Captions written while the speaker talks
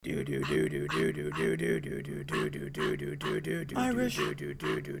Irish exit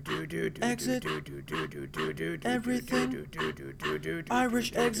everything.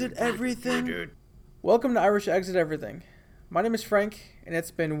 Irish exit everything. Welcome to Irish Exit Everything. My name is Frank, and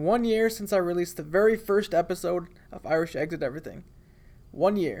it's been 1 year since I released the very first episode of Irish Exit Everything.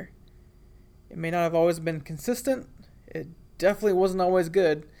 1 year. It may not have always been consistent. It definitely wasn't always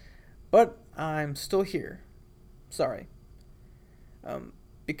good, but I'm still here. Sorry.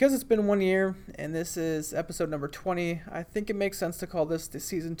 Because it's been 1 year, and this is episode number 20, I think it makes sense to call this the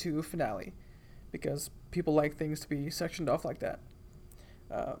Season 2 finale, because people like things to be sectioned off like that.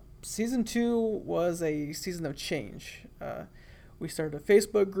 Season 2 was a season of change. We started a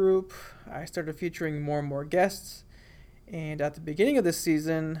Facebook group, I started featuring more and more guests, and at the beginning of this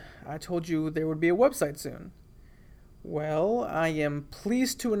season, I told you there would be a website soon. Well, I am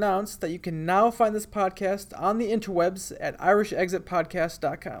pleased to announce that you can now find this podcast on the interwebs at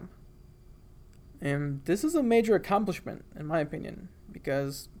irishexitpodcast.com. And this is a major accomplishment, in my opinion,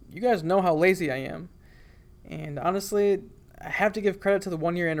 because you guys know how lazy I am. And honestly, I have to give credit to the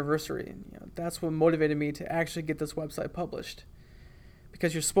 1 year anniversary. That's what motivated me to actually get this website published.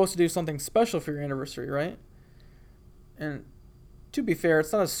 Because you're supposed to do something special for your anniversary, right? And to be fair,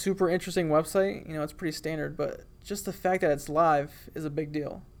 it's not a super interesting website. It's pretty standard, but just the fact that it's live is a big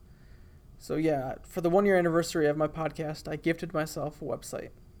deal. So yeah, for the 1 year anniversary of my podcast, I gifted myself a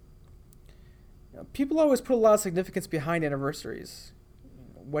website. People always put a lot of significance behind anniversaries.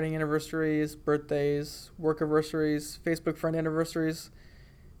 Wedding anniversaries, birthdays, work anniversaries, Facebook friend anniversaries.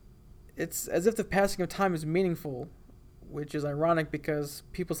 It's as if the passing of time is meaningful, which is ironic because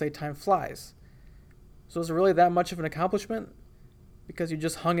people say time flies. So is it really that much of an accomplishment? Because you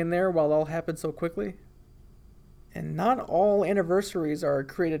just hung in there while it all happened so quickly? And not all anniversaries are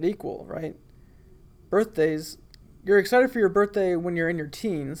created equal, right? Birthdays, you're excited for your birthday when you're in your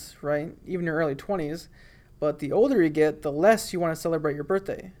teens, right? Even your early 20s. But the older you get, the less you want to celebrate your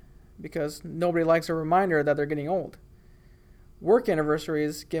birthday. Because nobody likes a reminder that they're getting old. Work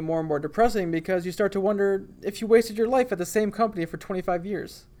anniversaries get more and more depressing because you start to wonder if you wasted your life at the same company for 25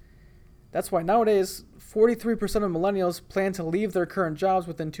 years. That's why nowadays, 43% of millennials plan to leave their current jobs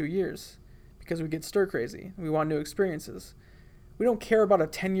within 2 years. Because we get stir crazy. We want new experiences. We don't care about a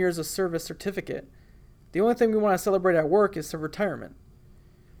 10 years of service certificate. The only thing we want to celebrate at work is retirement.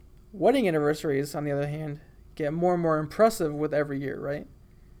 Wedding anniversaries, on the other hand, get more and more impressive with every year, right?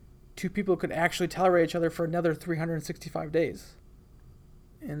 Two people could actually tolerate each other for another 365 days.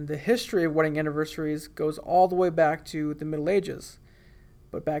 And the history of wedding anniversaries goes all the way back to the Middle Ages.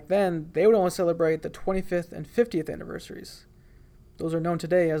 But back then, they would only celebrate the 25th and 50th anniversaries. Those are known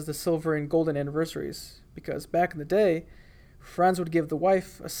today as the silver and golden anniversaries, because back in the day, friends would give the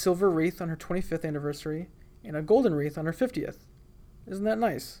wife a silver wreath on her 25th anniversary and a golden wreath on her 50th. Isn't that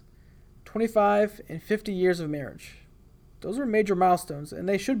nice? 25 and 50 years of marriage. Those are major milestones, and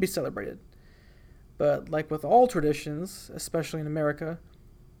they should be celebrated. But like with all traditions, especially in America,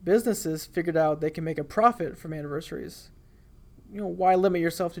 businesses figured out they can make a profit from anniversaries. Why limit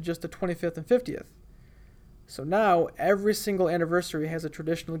yourself to just the 25th and 50th? So now, every single anniversary has a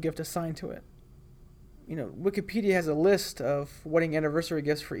traditional gift assigned to it. Wikipedia has a list of wedding anniversary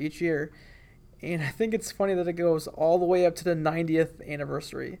gifts for each year, and I think it's funny that it goes all the way up to the 90th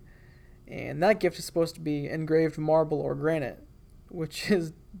anniversary. And that gift is supposed to be engraved marble or granite, which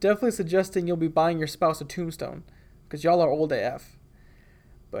is definitely suggesting you'll be buying your spouse a tombstone, because y'all are old AF.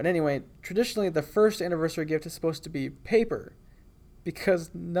 But anyway, traditionally the first anniversary gift is supposed to be paper, because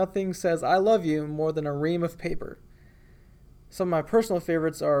nothing says I love you more than a ream of paper. Some of my personal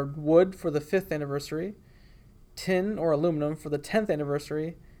favorites are wood for the 5th anniversary, tin or aluminum for the 10th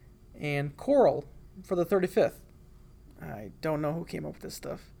anniversary, and coral for the 35th. I don't know who came up with this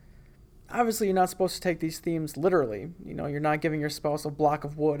stuff. Obviously, you're not supposed to take these themes literally. You're not giving your spouse a block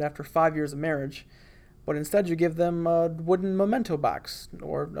of wood after 5 years of marriage, but instead you give them a wooden memento box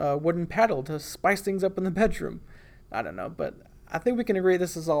or a wooden paddle to spice things up in the bedroom. I don't know, but I think we can agree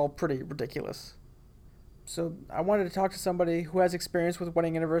this is all pretty ridiculous. So I wanted to talk to somebody who has experience with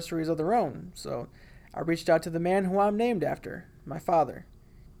wedding anniversaries of their own. So I reached out to the man who I'm named after, my father.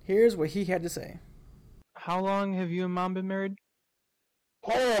 Here's what he had to say. How long have you and Mom been married?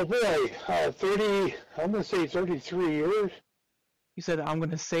 Oh boy, I'm going to say 33 years. You said I'm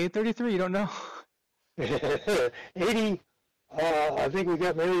going to say 33, you don't know? 80, I think we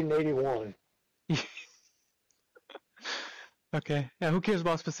got married in 81. Okay, yeah, who cares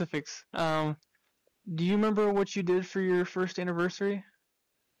about specifics? Do you remember what you did for your first anniversary?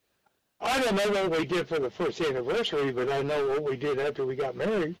 I don't know what we did for the first anniversary, but I know what we did after we got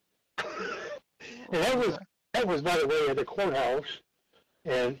married. And that was, by the way, at the courthouse.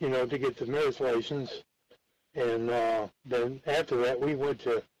 and to get the marriage license. And then after that, we went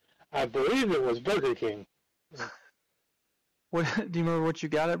to, I believe it was Burger King. What do you remember what you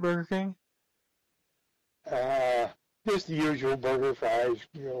got at Burger King? Just the usual burger, fries,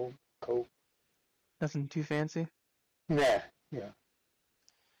 Coke. Nothing too fancy. Nah, yeah.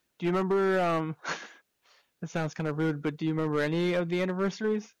 Do you remember? It sounds kind of rude, but do you remember any of the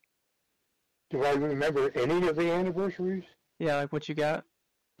anniversaries? Do I remember any of the anniversaries? Yeah, like what you got.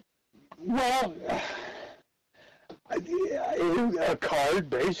 Well, a card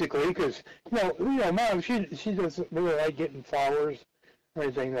basically, because Mom, she doesn't really like getting flowers or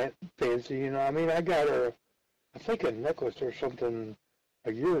anything that fancy. I mean, I got her, I think, a necklace or something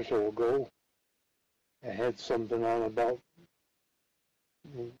a year or so ago. It had something on about.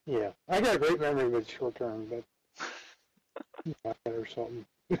 Yeah, I got a great memory with short term, but or something.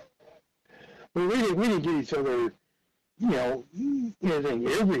 We didn't get each other, anything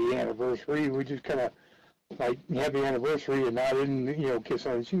every anniversary. We just kind of like happy anniversary, and I didn't, kiss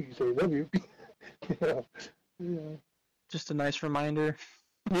on the cheek and say love you. Yeah. Just a nice reminder.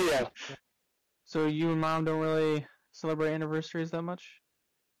 Yeah. So you and Mom don't really celebrate anniversaries that much?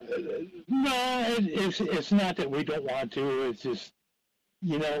 No, it's not that we don't want to. It's just,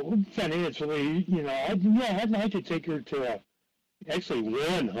 financially, I'd like to take her to actually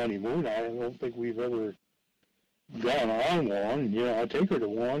one honeymoon. I don't think we've ever gone on one. I'll take her to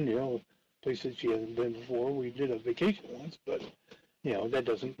one, place that she hasn't been before. We did a vacation once, but, that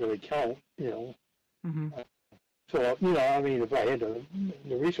doesn't really count, Mm-hmm. So, I mean, if I had the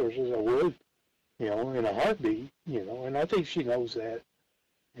resources, I would, in a heartbeat, and I think she knows that,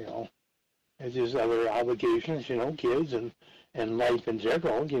 It's just other obligations, kids and life in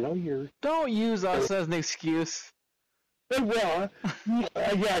general, you're... Don't use us as an excuse. Well, yeah,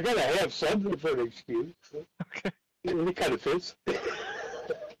 I gotta have something for an excuse. Okay. It kind of fits.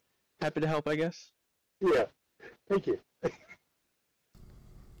 Happy to help, I guess. Yeah. Thank you.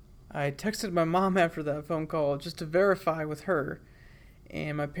 I texted my mom after that phone call just to verify with her,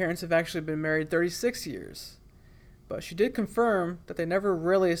 and my parents have actually been married 36 years. But she did confirm that they never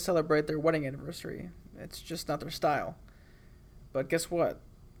really celebrate their wedding anniversary. It's just not their style. But guess what?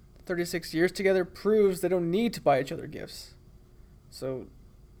 36 years together proves they don't need to buy each other gifts. So,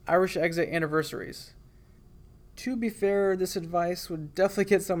 Irish exit anniversaries. To be fair, this advice would definitely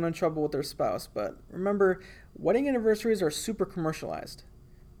get someone in trouble with their spouse, but remember, wedding anniversaries are super commercialized.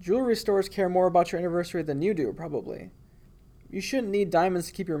 Jewelry stores care more about your anniversary than you do, probably. You shouldn't need diamonds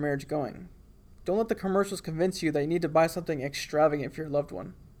to keep your marriage going. Don't let the commercials convince you that you need to buy something extravagant for your loved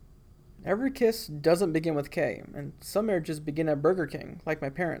one. Every kiss doesn't begin with K, and some marriages begin at Burger King, like my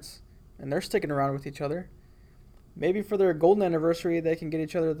parents, and they're sticking around with each other. Maybe for their golden anniversary, they can get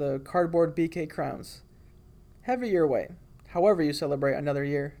each other the cardboard BK crowns. Have it your way, however you celebrate another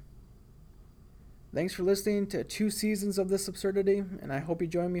year. Thanks for listening to 2 seasons of this absurdity, and I hope you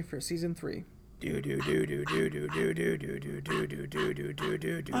join me for season 3.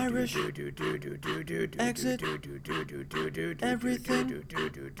 Irish exit everything.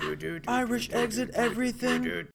 Irish exit everything.